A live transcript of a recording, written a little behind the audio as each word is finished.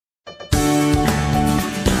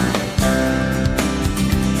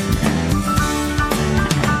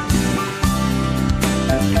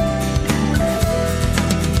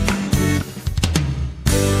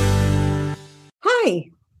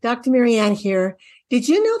Dr. Marianne here. Did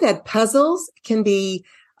you know that puzzles can be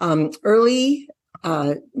early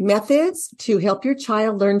methods to help your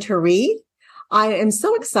child learn to read? I am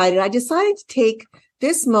so excited. I decided to take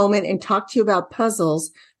this moment and talk to you about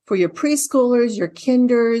puzzles for your preschoolers, your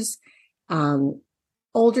kinders,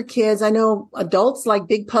 older kids. I know adults like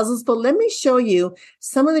big puzzles, but let me show you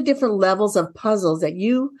some of the different levels of puzzles that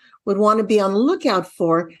you would want to be on the lookout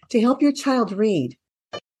for to help your child read.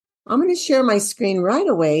 I'm going to share my screen right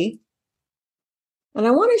away. And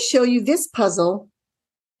I want to show you this puzzle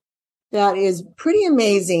that is pretty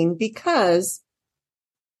amazing because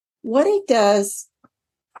what it does,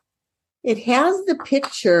 it has the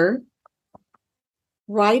picture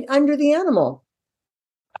right under the animal.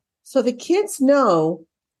 So the kids know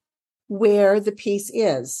where the piece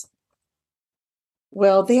is.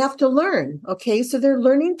 Well, they have to learn, okay? So they're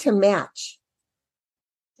learning to match.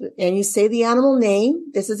 And you say the animal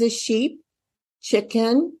name. This is a sheep,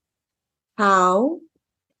 chicken, cow,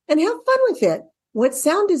 and have fun with it. What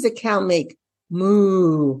sound does a cow make?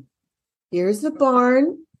 Moo. Here's the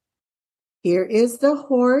barn. Here is the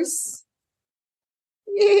horse.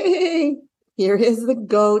 Yay. Here is the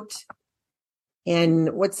goat.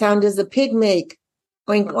 And what sound does the pig make?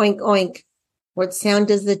 Oink, oink, oink. What sound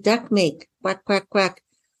does the duck make? Quack, quack, quack.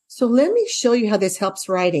 So let me show you how this helps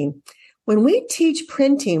writing. When we teach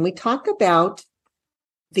printing, we talk about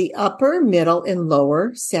the upper, middle, and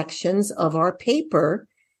lower sections of our paper.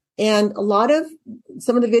 And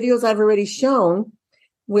some of the videos I've already shown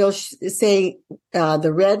will say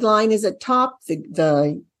the red line is at top,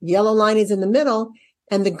 the yellow line is in the middle,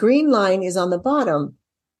 and the green line is on the bottom.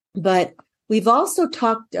 But we've also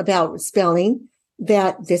talked about spelling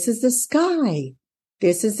that this is the sky,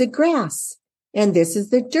 this is the grass, and this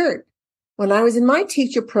is the dirt. When I was in my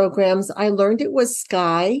teacher programs, I learned it was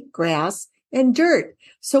sky, grass, and dirt.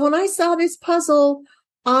 So when I saw this puzzle,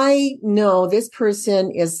 I know this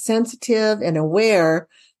person is sensitive and aware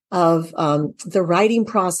of the writing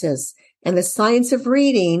process and the science of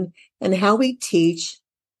reading and how we teach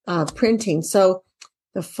printing. So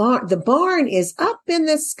the barn is up in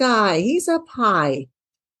the sky. He's up high.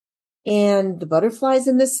 And the butterfly's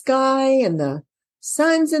in the sky and the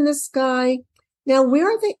sun's in the sky. Now, where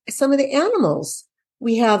are some of the animals?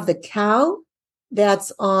 We have the cow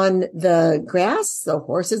that's on the grass. The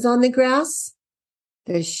horse is on the grass.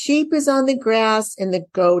 The sheep is on the grass and the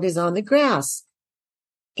goat is on the grass.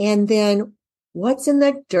 And then what's in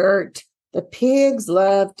the dirt? The pigs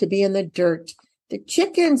love to be in the dirt. The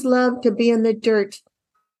chickens love to be in the dirt.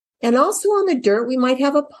 And also on the dirt, we might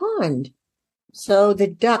have a pond. So the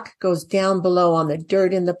duck goes down below on the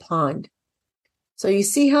dirt in the pond. So you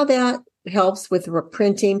see how that helps with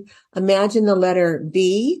printing. Imagine the letter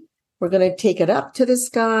B. We're going to take it up to the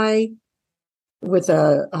sky with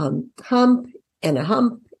a hump and a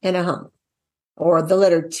hump and a hump. Or the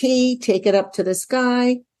letter T, take it up to the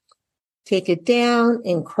sky, take it down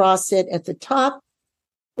and cross it at the top.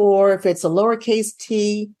 Or if it's a lowercase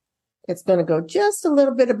t, it's going to go just a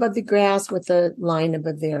little bit above the grass with a line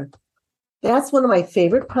above there. That's one of my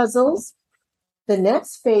favorite puzzles. The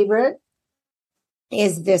next favorite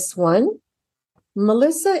is this one.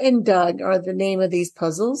 Melissa and Doug are the name of these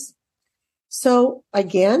puzzles. So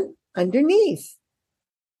again, underneath,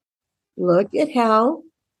 look at how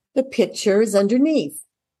the picture is underneath.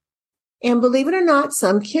 And believe it or not,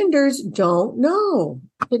 some kinders don't know.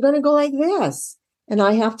 They're going to go like this. And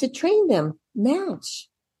I have to train them. Match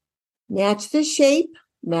the shape,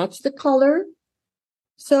 match the color.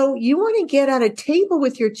 So you want to get at a table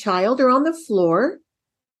with your child or on the floor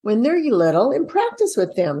when they're little and practice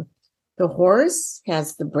with them. The horse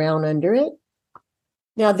has the brown under it.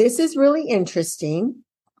 Now, this is really interesting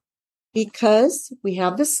because we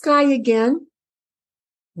have the sky again.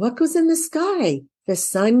 What goes in the sky? The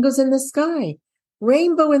sun goes in the sky.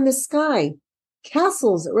 Rainbow in the sky.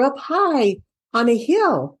 Castles are up high on a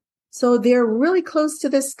hill. So they're really close to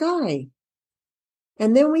the sky.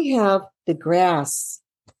 And then we have the grass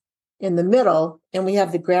in the middle, and we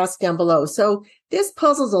have the grass down below. So this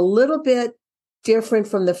puzzle's a little bit different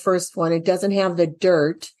from the first one. It doesn't have the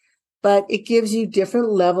dirt, but it gives you different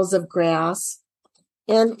levels of grass.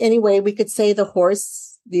 And anyway, we could say the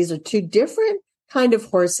horse, these are two different kind of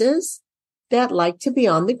horses that like to be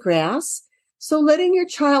on the grass. So letting your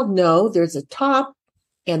child know there's a top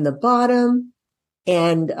and the bottom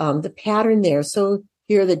and the pattern there. So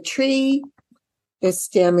here the tree, the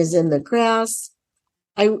stem is in the grass.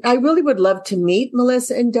 I really would love to meet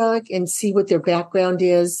Melissa and Doug and see what their background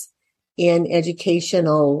is in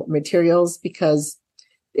educational materials, because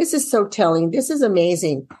this is so telling. This is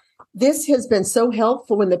amazing. This has been so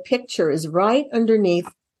helpful when the picture is right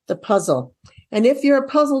underneath the puzzle. And if you're a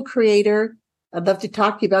puzzle creator, I'd love to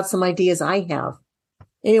talk to you about some ideas I have.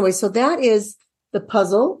 Anyway, so that is the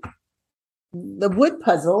puzzle, the wood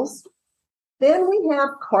puzzles. Then we have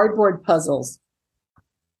cardboard puzzles.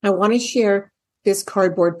 I want to share this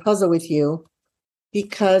cardboard puzzle with you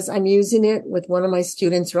because I'm using it with one of my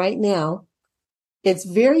students right now. It's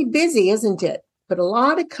very busy, isn't it? But a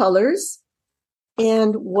lot of colors.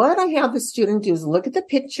 And what I have the student do is look at the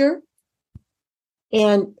picture,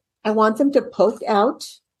 and I want them to poke out,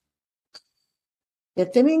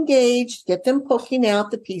 get them engaged, get them poking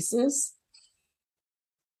out the pieces.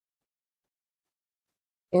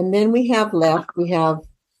 And then we have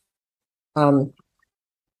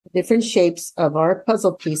different shapes of our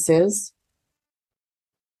puzzle pieces.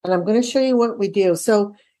 And I'm going to show you what we do.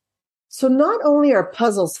 So not only are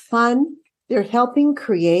puzzles fun, they're helping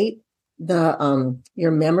create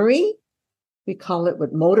your memory. We call it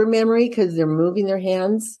motor memory because they're moving their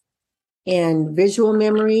hands, and visual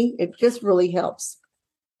memory. It just really helps.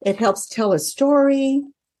 It helps tell a story.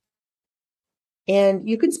 And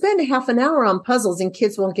you can spend a half an hour on puzzles and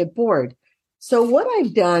kids won't get bored. So what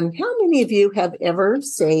I've done, how many of you have ever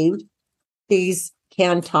saved these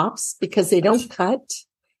can tops because they don't cut?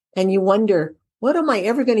 And you wonder, what am I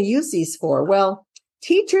ever going to use these for? Well,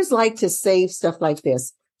 teachers like to save stuff like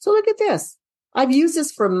this. So look at this. I've used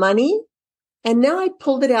this for money, and now I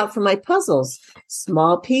pulled it out for my puzzles.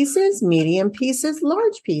 Small pieces, medium pieces,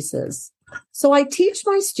 large pieces. So I teach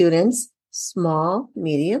my students small,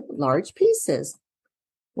 medium, large pieces.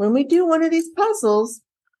 When we do one of these puzzles,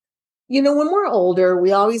 when we're older,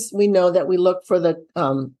 we know that we look for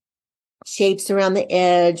the shapes around the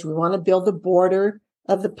edge. We want to build the border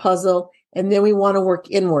of the puzzle, and then we want to work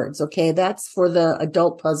inwards. Okay, that's for the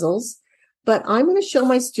adult puzzles. But I'm going to show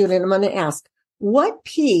my student, I'm going to ask, what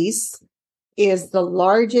piece is the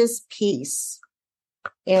largest piece?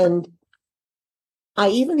 And I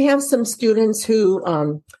even have some students who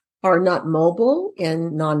are not mobile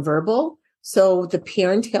and nonverbal. So the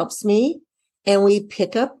parent helps me, and we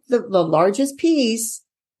pick up the largest piece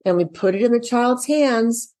and we put it in the child's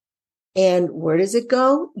hands. And where does it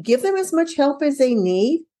go? Give them as much help as they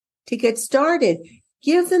need to get started.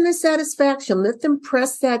 Give them the satisfaction. Let them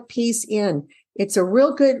press that piece in. It's a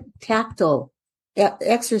real good tactile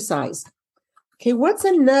exercise. Okay, what's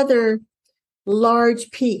another large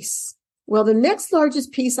piece? Well, the next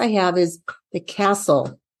largest piece I have is the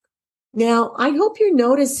castle. Now, I hope you're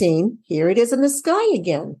noticing, here it is in the sky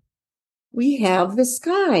again. We have the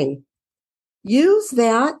sky. Use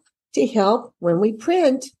that to help when we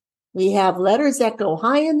print. We have letters that go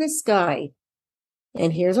high in the sky.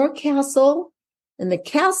 And here's our castle. And the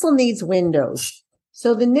castle needs windows.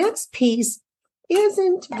 So the next piece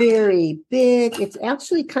isn't very big. It's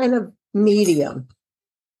actually kind of medium.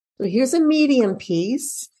 So here's a medium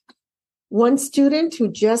piece. One student who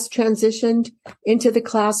just transitioned into the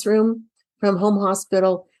classroom from home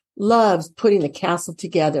hospital loves putting the castle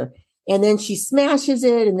together. And then she smashes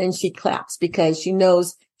it and then she claps because she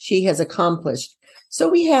knows she has accomplished. So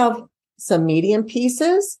we have some medium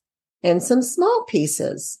pieces and some small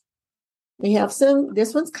pieces. We have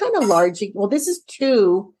this one's kind of large. Well, this is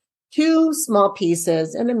two small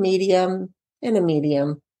pieces and a medium and a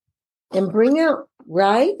medium. And bring out,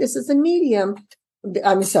 right? This is a medium.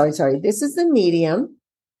 I'm sorry. This is the medium.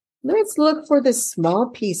 Let's look for the small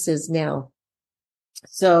pieces now.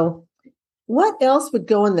 So what else would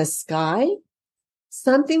go in the sky?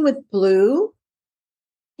 Something with blue.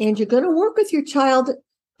 And you're going to work with your child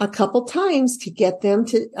a couple times to get them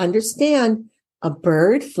to understand a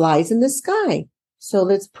bird flies in the sky. So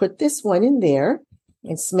let's put this one in there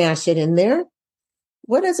and smash it in there.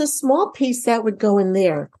 What is a small piece that would go in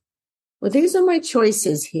there? Well, these are my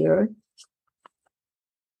choices here.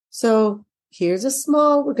 So here's a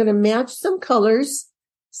small, we're going to match some colors,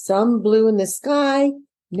 some blue in the sky.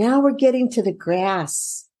 Now we're getting to the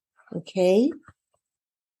grass. Okay.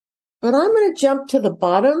 But I'm going to jump to the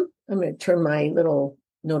bottom. I'm going to turn my little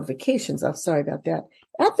notifications off. Sorry about that.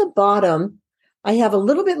 At the bottom, I have a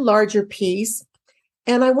little bit larger piece,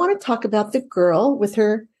 and I want to talk about the girl with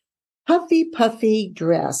her puffy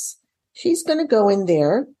dress. She's going to go in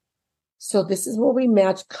there. So this is where we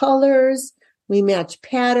match colors, we match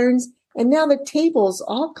patterns, and now the table's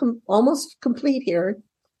all almost complete here.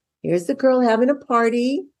 Here's the girl having a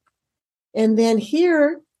party. And then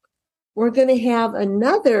here, we're going to have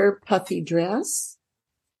another puffy dress.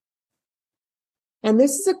 And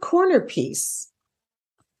this is a corner piece.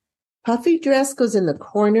 Puffy dress goes in the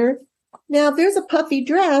corner. Now, if there's a puffy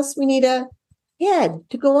dress, we need a head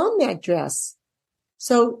to go on that dress.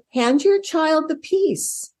 So hand your child the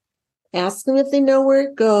piece. Ask them if they know where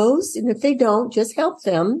it goes. And if they don't, just help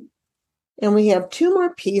them. And we have two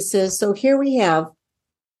more pieces. So here we have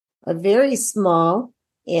a very small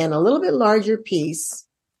and a little bit larger piece.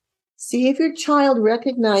 See if your child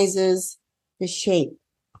recognizes the shape.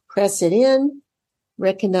 Press it in,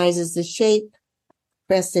 recognizes the shape,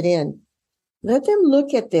 press it in. Let them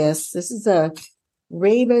look at this. This is a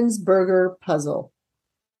Ravensburger puzzle.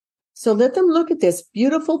 So let them look at this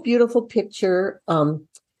beautiful, beautiful picture on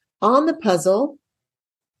the puzzle.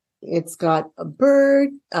 It's got a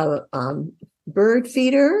bird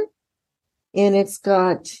feeder, and it's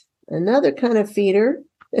got another kind of feeder,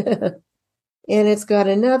 and it's got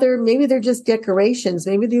another, maybe they're just decorations.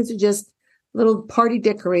 Maybe these are just little party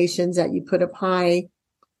decorations that you put up high.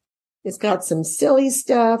 It's got some silly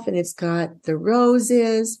stuff, and it's got the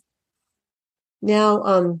roses.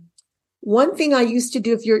 Now, one thing I used to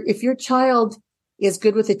do, if your child is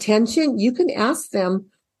good with attention, you can ask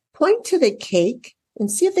them, point to the cake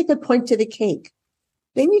and see if they could point to the cake.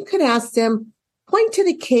 Then you could ask them, point to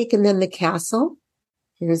the cake and then the castle.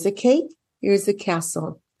 Here's the cake. Here's the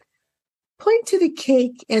castle. Point to the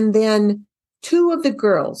cake and then two of the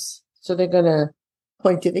girls. So they're going to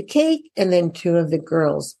point to the cake and then two of the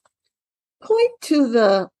girls. Point to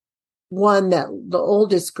the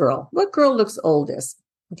oldest girl. What girl looks oldest?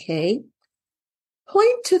 Okay.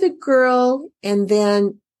 Point to the girl and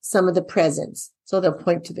then some of the presents. So they'll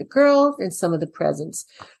point to the girl and some of the presents.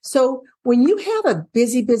 So when you have a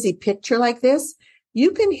busy, busy picture like this,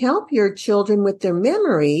 you can help your children with their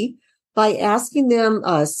memory by asking them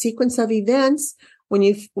a sequence of events. When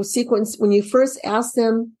you first ask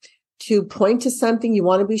them to point to something, you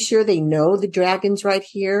want to be sure they know the dragon's right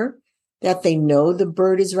here, that they know the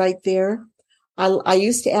bird is right there. I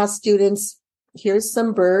used to ask students, here's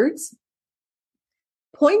some birds.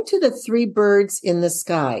 Point to the three birds in the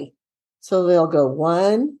sky. So they'll go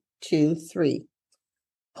 1, 2, 3.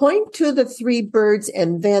 Point to the three birds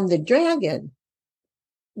and then the dragon.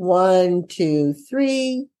 1, 2,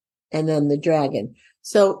 3, and then the dragon.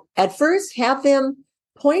 So at first, have them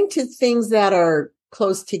point to things that are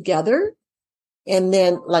close together. And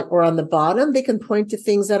then, like we're on the bottom, they can point to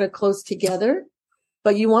things that are close together.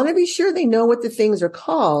 But you want to be sure they know what the things are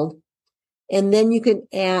called. And then you could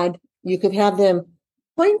have them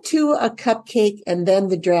point to a cupcake and then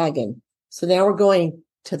the dragon. So now we're going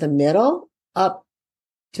to the middle, up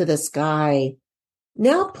to the sky.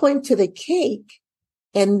 Now point to the cake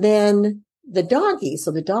and then the doggy. So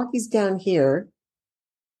the doggy's down here.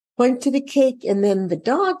 Point to the cake and then the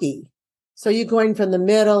doggy. So you're going from the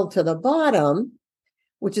middle to the bottom,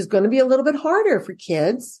 which is going to be a little bit harder for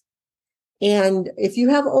kids. And if you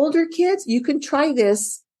have older kids, you can try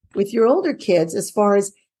this with your older kids as far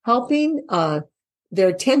as helping their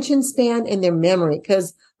attention span and their memory,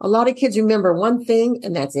 because a lot of kids remember one thing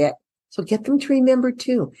and that's it. So get them to remember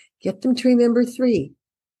 2, get them to remember 3.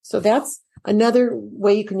 So that's another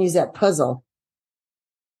way you can use that puzzle.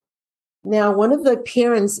 Now, one of the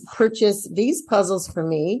parents purchased these puzzles for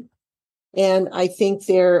me, and I think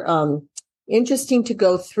they're interesting to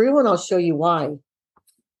go through, and I'll show you why.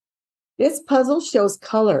 This puzzle shows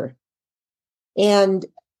color, and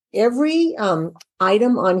every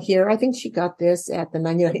item on here, I think she got this at the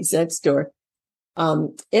 99-cent store.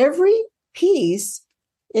 Every piece,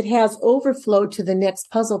 it has overflow to the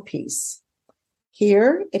next puzzle piece.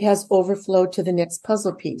 Here, it has overflow to the next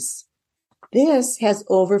puzzle piece. This has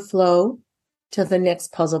overflow to the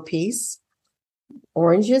next puzzle piece.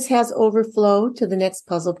 Oranges has overflow to the next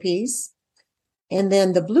puzzle piece. And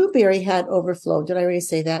then the blueberry had overflow. Did I already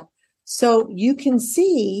say that? So you can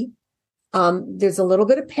see there's a little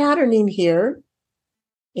bit of patterning here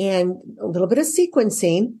and a little bit of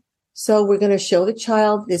sequencing. So we're going to show the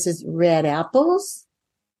child this is red apples,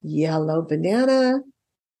 yellow banana,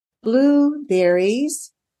 blue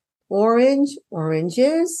berries, orange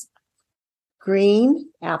oranges, green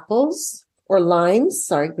apples or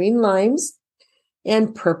limes, green limes,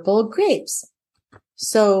 and purple grapes.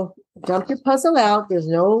 So dump your puzzle out. There's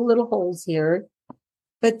no little holes here.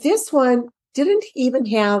 But this one didn't even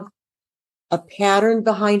have a pattern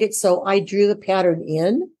behind it. So I drew the pattern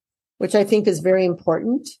in, which I think is very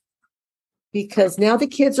important because now the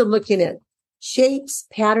kids are looking at shapes,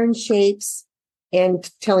 pattern shapes,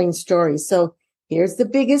 and telling stories. So here's the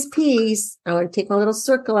biggest piece. I want to take my little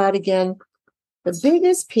circle out again. The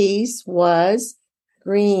biggest piece was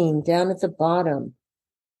green down at the bottom.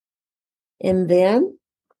 And then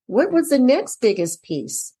what was the next biggest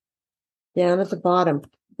piece? Down at the bottom.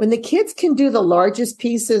 When the kids can do the largest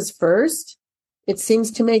pieces first, it seems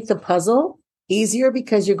to make the puzzle easier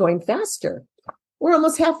because you're going faster. We're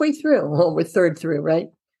almost halfway through. Well, we're third through, right?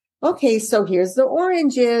 Okay, so here's the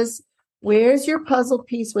oranges. Where's your puzzle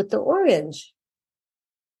piece with the orange?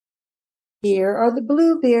 Here are the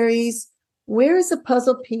blueberries. Where is the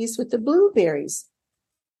puzzle piece with the blueberries?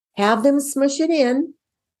 Have them smush it in.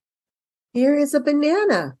 Here is a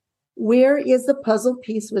banana. Where is the puzzle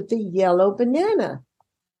piece with the yellow banana?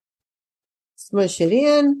 Smush it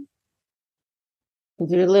in.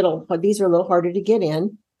 These are a little harder to get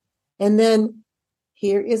in. And then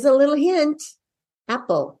here is a little hint,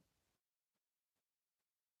 apple.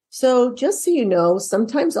 So just so you know,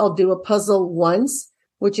 sometimes I'll do a puzzle once,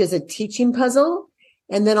 which is a teaching puzzle,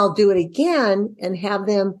 and then I'll do it again and have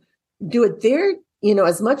them do it there,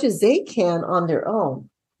 as much as they can on their own.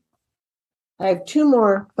 I have two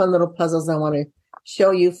more fun little puzzles I want to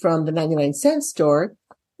show you from the 99-cent store.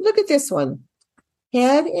 Look at this one.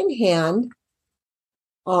 Head and hand,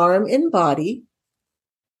 arm and body,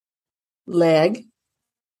 leg,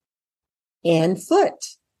 and foot.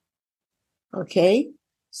 Okay,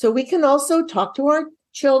 so we can also talk to our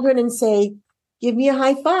children and say, give me a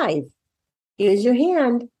high five. Here's your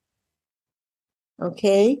hand.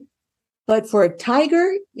 Okay, but for a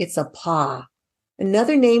tiger, it's a paw.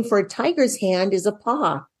 Another name for a tiger's hand is a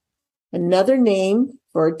paw. Another name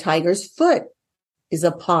for a tiger's foot is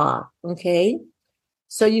a paw. Okay,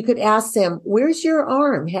 so you could ask them, where's your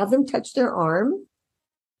arm? Have them touch their arm.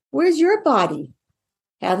 Where's your body?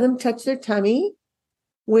 Have them touch their tummy.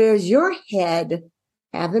 Where's your head?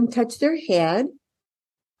 Have them touch their head.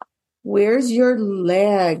 Where's your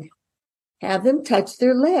leg? Have them touch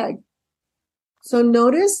their leg. So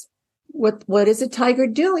notice what is a tiger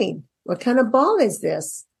doing? What kind of ball is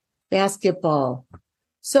this? Basketball.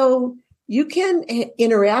 So you can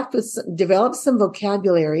interact with, develop some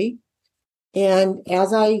vocabulary. And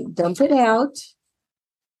as I dump it out,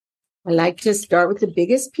 I like to start with the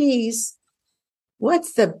biggest piece.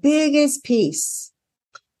 What's the biggest piece?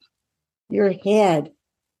 Your head.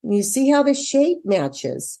 And you see how the shape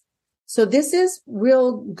matches. So this is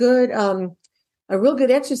real good, a real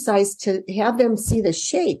good exercise to have them see the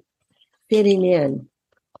shape fitting in.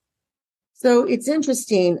 So it's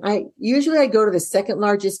interesting. I usually go to the second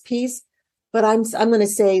largest piece, but I'm going to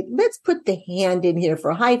say, let's put the hand in here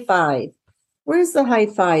for a high five. Where's the high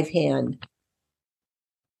five hand?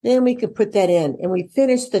 Then we could put that in and we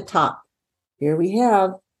finish the top. Here we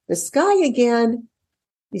have the sky again.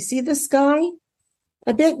 You see the sky?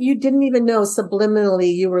 I bet you didn't even know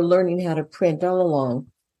subliminally you were learning how to print all along.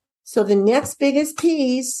 So the next biggest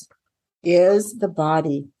piece is the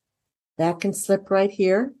body. That can slip right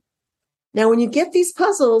here. Now, when you get these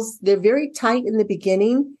puzzles, they're very tight in the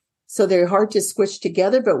beginning, so they're hard to squish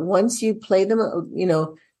together. But once you play them,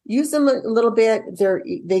 use them a little bit,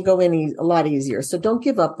 they go in a lot easier. So don't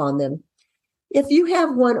give up on them. If you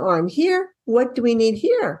have one arm here, what do we need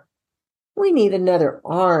here? We need another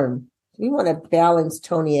arm. We want to balance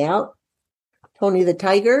Tony out, Tony the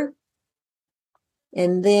tiger.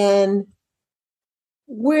 And then,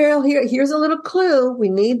 here's a little clue. We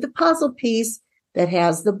need the puzzle piece that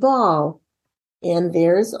has the ball. And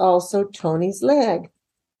there's also Tony's leg.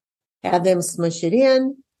 Have them smush it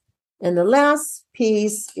in. And the last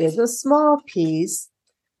piece is a small piece.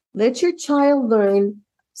 Let your child learn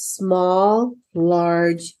small,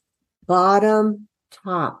 large, bottom,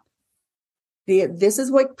 top. This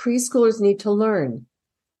is what preschoolers need to learn.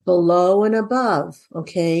 Below and above,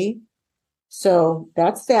 okay? So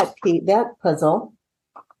that's that puzzle.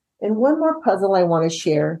 And one more puzzle I want to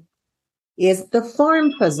share is the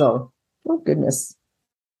farm puzzle. Oh, goodness.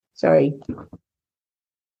 Sorry.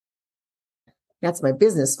 That's my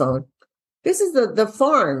business phone. This is the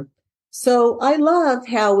farm. So I love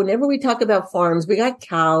how whenever we talk about farms, we got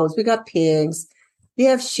cows, we got pigs, we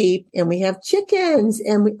have sheep, and we have chickens,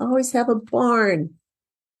 and we always have a barn.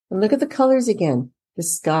 And look at the colors again. The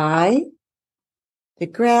sky, the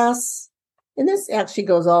grass, and this actually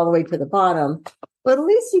goes all the way to the bottom. But at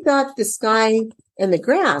least you got the sky and the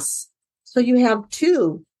grass. So you have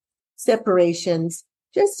two separations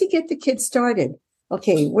just to get the kids started.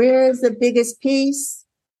 Okay, where's the biggest piece?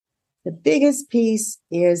 The biggest piece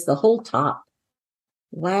is the whole top.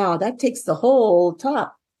 Wow, that takes the whole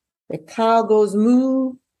top. The cow goes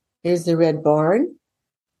moo. Here's the red barn.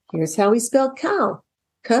 Here's how we spell cow.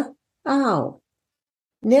 K-ow.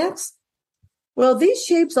 Next. Well, these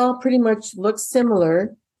shapes all pretty much look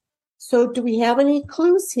similar. So do we have any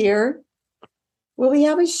clues here? Well, we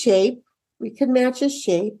have a shape. We could match a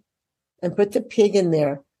shape and put the pig in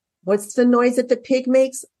there. What's the noise that the pig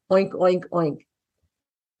makes? Oink, oink, oink.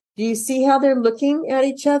 Do you see how they're looking at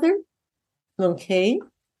each other? Okay.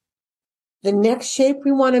 The next shape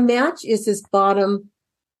we want to match is this bottom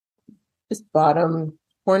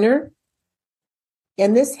corner.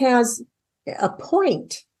 And this has a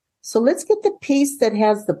point. So let's get the piece that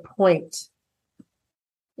has the point.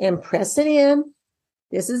 and press it in.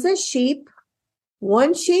 This is a sheep.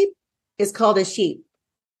 1 sheep is called a sheep.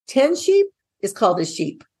 10 sheep is called a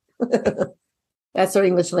sheep. That's our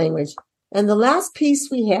English language. And the last piece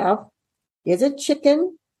we have is a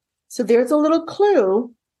chicken. So there's a little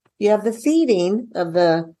clue. You have the feeding of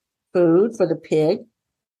the food for the pig.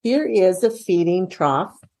 Here is the feeding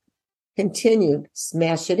trough. Continued.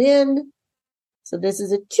 Smash it in. So this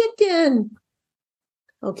is a chicken.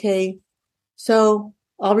 Okay. So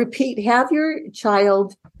I'll repeat. Have your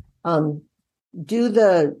child do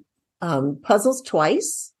the puzzles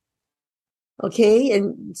twice. Okay.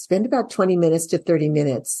 And spend about 20 minutes to 30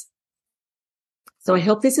 minutes. So I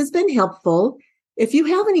hope this has been helpful. If you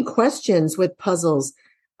have any questions with puzzles,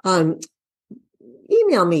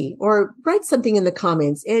 email me or write something in the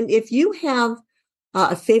comments. And if you have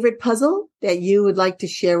a favorite puzzle that you would like to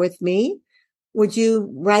share with me, would you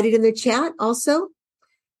write it in the chat also?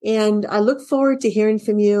 And I look forward to hearing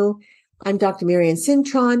from you. I'm Dr. Marian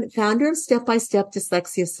Cintron, founder of Step by Step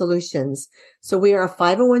Dyslexia Solutions. So we are a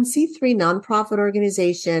 501c3 nonprofit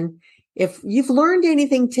organization. If you've learned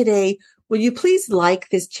anything today, will you please like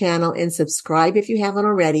this channel and subscribe if you haven't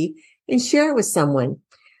already and share it with someone?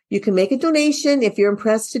 You can make a donation if you're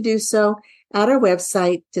impressed to do so at our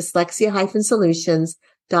website,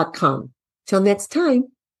 dyslexia-solutions.com. Till next time,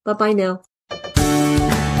 bye-bye now.